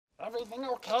Everything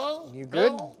okay? You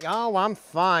good? Bill? Oh, I'm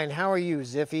fine. How are you,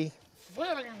 Ziffy?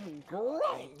 Feeling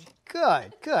great.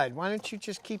 Good, good. Why don't you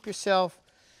just keep yourself,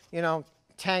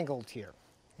 tangled here,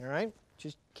 all right?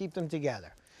 Just keep them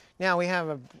together. Now, we have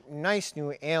a nice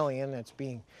new alien that's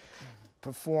being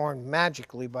performed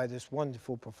magically by this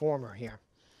wonderful performer here.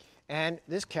 And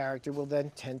this character will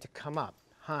then tend to come up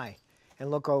high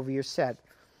and look over your set.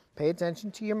 Pay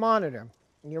attention to your monitor.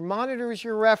 Your monitor is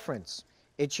your reference.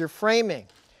 It's your framing,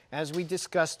 as we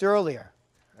discussed earlier.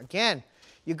 Again,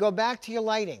 you go back to your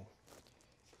lighting.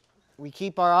 We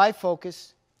keep our eye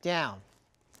focus down.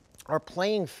 Our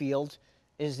playing field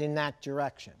is in that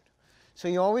direction. So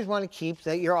you always want to keep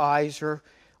that your eyes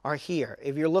are here.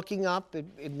 If you're looking up,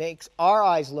 it makes our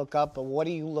eyes look up, but what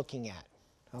are you looking at?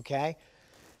 Okay?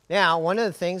 Now, one of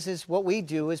the things is what we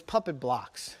do is puppet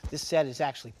blocks. This set is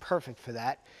actually perfect for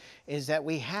that, is that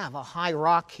we have a high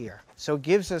rock here. So it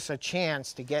gives us a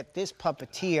chance to get this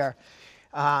puppeteer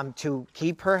to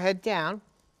keep her head down,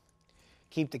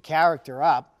 keep the character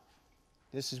up.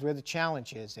 This is where the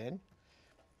challenge is in.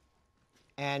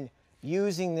 And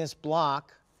using this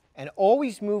block, and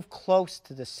always move close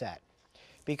to the set.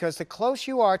 Because the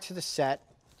closer you are to the set,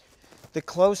 the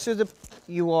closer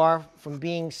you are from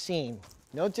being seen.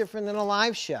 No different than a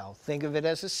live show. Think of it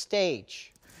as a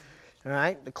stage. All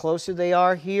right? The closer they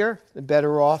are here, the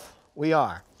better off we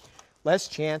are. Less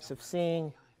chance of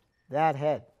seeing that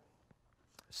head.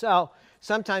 So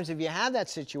sometimes if you have that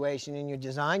situation in your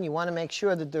design, you want to make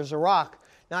sure that there's a rock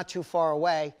not too far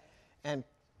away and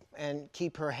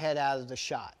keep her head out of the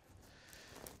shot.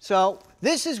 So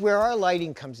this is where our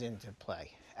lighting comes into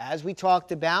play. As we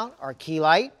talked about, our key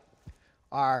light,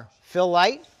 our fill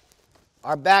light,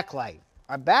 our backlight.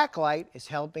 Our backlight is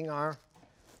helping our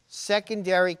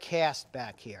secondary cast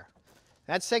back here.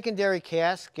 That secondary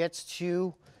cast gets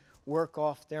to work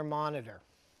off their monitor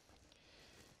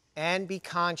and be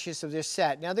conscious of their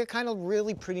set. Now they're kind of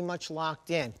really pretty much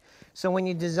locked in. So when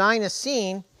you design a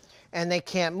scene and they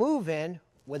can't move in,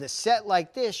 with a set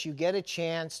like this, you get a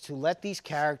chance to let these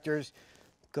characters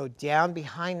go down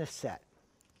behind the set.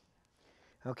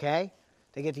 Okay?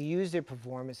 They get to use their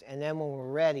performance, and then when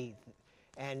we're ready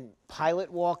and pilot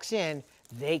walks in,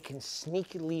 they can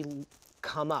sneakily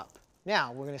come up.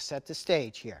 Now, we're going to set the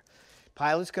stage here.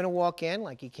 Pilot's going to walk in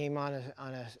like he came on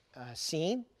a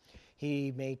scene.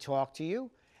 He may talk to you,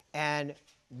 and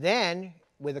then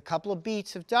with a couple of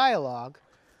beats of dialogue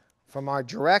from our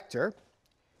director,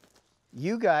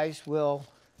 you guys will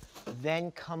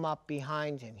then come up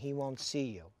behind him. He won't see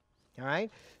you. All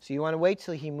right? So you want to wait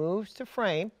till he moves to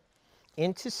frame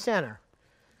into center.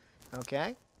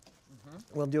 Okay?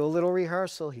 We'll do a little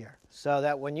rehearsal here so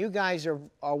that when you guys are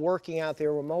working out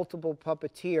there with multiple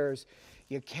puppeteers,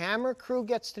 your camera crew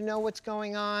gets to know what's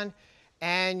going on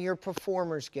and your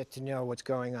performers get to know what's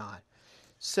going on.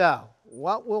 So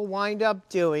what we'll wind up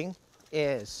doing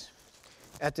is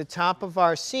at the top of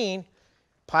our scene,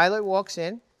 pilot walks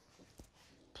in,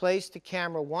 plays to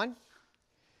camera 1.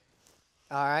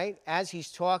 All right, as he's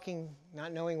talking,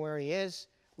 not knowing where he is,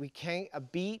 we can't, a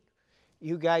beat,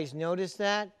 you guys notice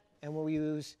that, and we'll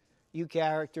use you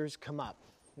characters come up.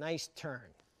 Nice turn.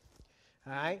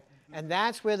 All right, and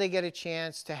that's where they get a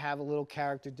chance to have a little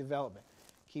character development.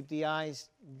 Keep the eyes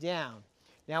down.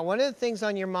 Now, one of the things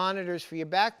on your monitors for your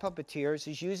back puppeteers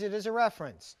is use it as a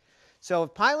reference. So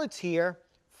if pilot's here,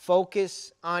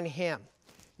 focus on him.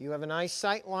 You have an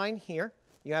eyesight line here.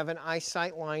 You have an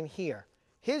eyesight line here.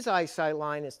 His eyesight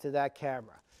line is to that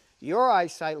camera. Your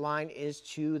eyesight line is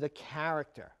to the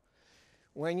character.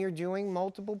 When you're doing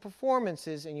multiple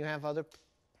performances and you have other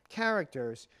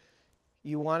characters,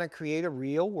 you want to create a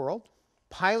real world.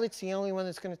 Pilot's the only one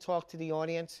that's going to talk to the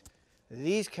audience.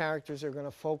 These characters are going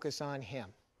to focus on him.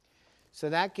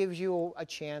 So that gives you a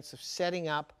chance of setting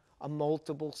up a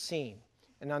multiple scene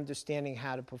and understanding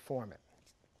how to perform it.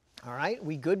 All right,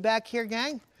 we good back here,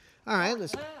 gang? All right,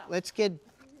 let's get,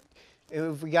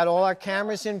 if we got all our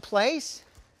cameras in place.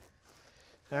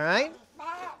 All right?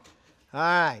 All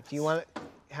right, do you want to,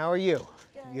 how are you?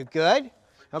 You're good?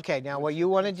 Okay, now what you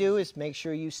want to do is make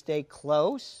sure you stay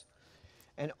close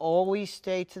and always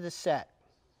stay to the set.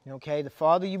 Okay, the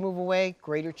farther you move away,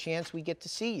 greater chance we get to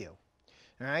see you.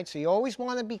 All right, so you always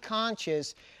want to be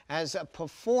conscious as a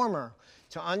performer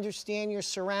to understand your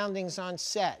surroundings on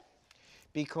set.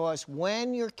 Because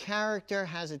when your character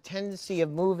has a tendency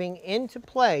of moving into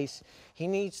place, he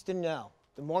needs to know.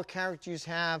 The more characters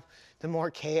you have, the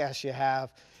more chaos you have,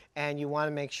 and you want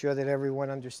to make sure that everyone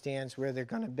understands where they're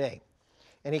going to be.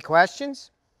 Any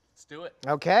questions? Let's do it.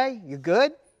 Okay, you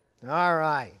good? All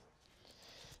right.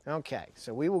 Okay,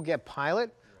 so we will get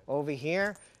pilot over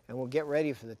here, and we'll get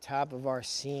ready for the top of our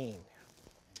scene.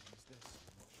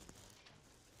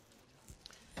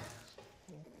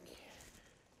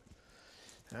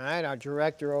 All right, our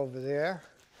director over there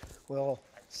will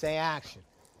say action.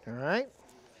 All right?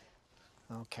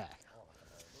 Okay.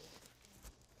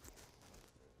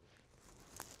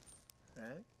 All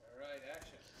right. All right,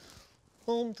 action.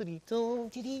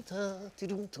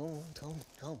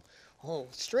 Oh,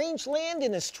 strange land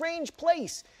in a strange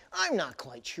place. I'm not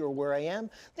quite sure where I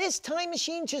am. This time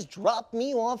machine just dropped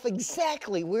me off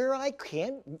exactly where I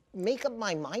can't make up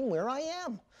my mind where I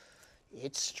am.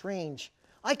 It's strange.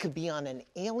 I could be on an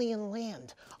alien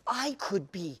land. I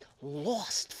could be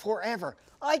lost forever.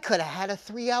 I could have had a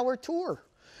 3-hour tour.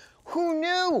 Who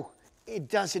knew? It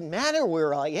doesn't matter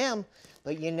where I am,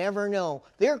 but you never know.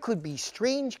 There could be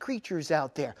strange creatures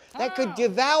out there that could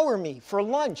devour me for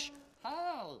lunch.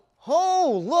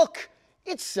 Oh, look,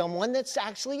 it's someone that's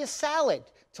actually a salad.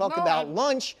 Talk about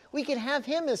lunch, we could have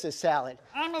him as a salad.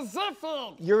 I'm a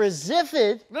Ziphid. You're a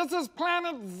Ziphid? This is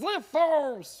planet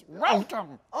Ziphos.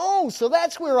 Welcome. Oh, so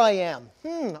that's where I am.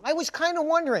 I was kind of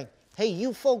wondering. Hey,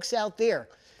 you folks out there,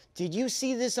 did you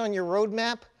see this on your road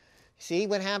map? See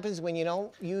what happens when you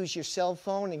don't use your cell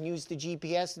phone and use the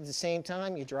GPS at the same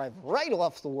time? You drive right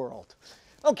off the world.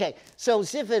 Okay, so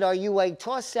Ziphid, are you a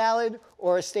tossed salad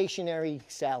or a stationary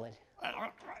salad?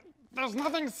 There's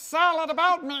nothing salad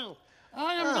about me.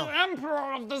 I am the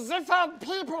emperor of the Ziphid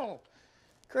people.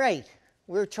 Great.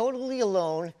 We're totally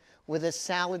alone with a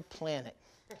salad planet.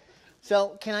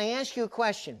 So, can I ask you a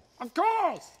question? Of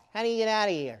course. How do you get out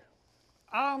of here?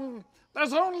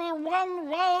 There's only one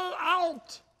way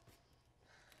out.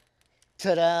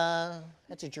 Ta-da!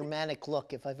 That's a dramatic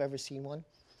look if I've ever seen one.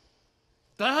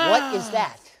 Death. What is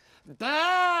that?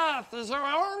 Death is your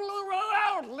only way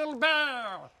out, little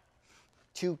bear.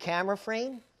 To camera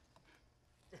frame?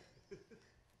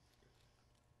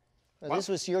 Well, this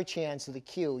was your chance of the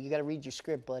cue. You got to read your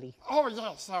script, buddy. Oh,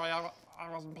 yes, sorry, I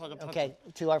wasn't paying attention. Okay,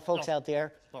 to our folks out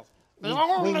there, Yes.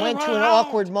 we went to an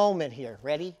awkward moment here.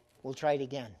 Ready? We'll try it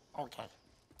again. Okay.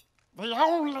 The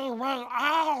only way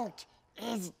out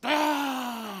is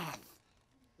death.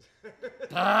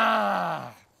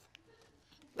 Death.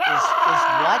 Is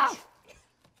what?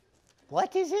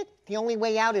 What is it? The only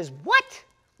way out is what?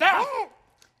 Death.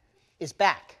 Is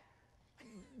back.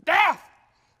 Death.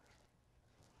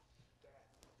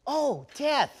 Oh,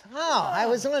 death. Oh, I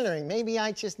was wondering. Maybe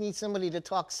I just need somebody to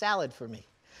talk salad for me.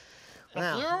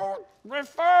 Wow. If you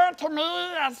refer to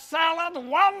me as salad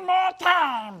one more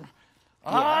time,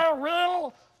 I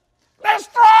will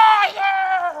destroy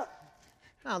you!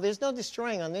 No, there's no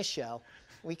destroying on this show.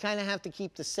 We kind of have to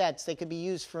keep the sets. They could be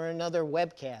used for another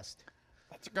webcast.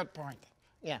 That's a good point.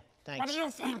 Yeah, thanks. What do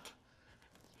you think?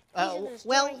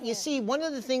 Well, you see, one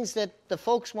of the things that the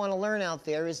folks want to learn out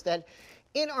there is that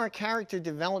in our character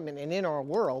development and in our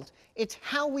world, it's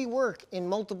how we work in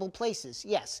multiple places.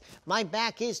 Yes, my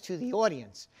back is to the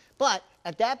audience, but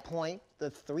at that point, the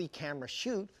 3-camera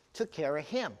shoot took care of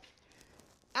him.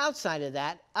 Outside of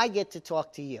that, I get to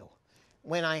talk to you.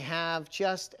 When I have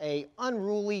just an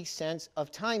unruly sense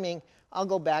of timing, I'll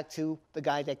go back to the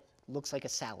guy that looks like a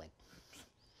salad.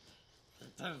 He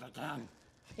did it again.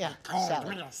 Yeah, He called salad.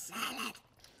 me a salad.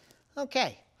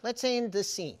 Okay, let's end the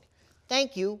scene.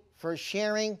 Thank you for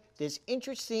sharing this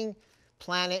interesting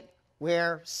planet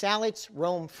where salads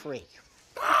roam free.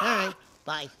 All right,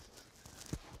 bye.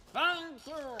 Thank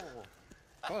you.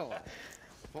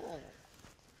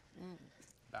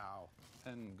 Now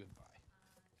and goodbye.